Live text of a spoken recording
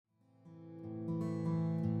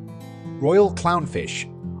Royal clownfish,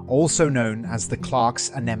 also known as the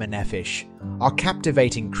Clark's anemonefish, are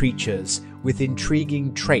captivating creatures with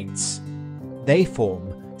intriguing traits. They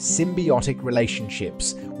form symbiotic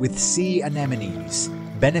relationships with sea anemones,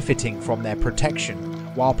 benefiting from their protection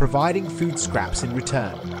while providing food scraps in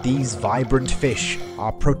return. These vibrant fish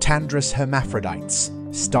are protandrous hermaphrodites,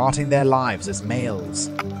 starting their lives as males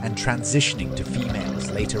and transitioning to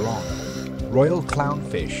females later on. Royal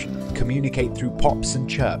clownfish communicate through pops and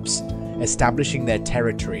chirps, establishing their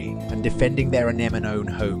territory and defending their anemone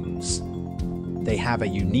homes. They have a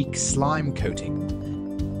unique slime coating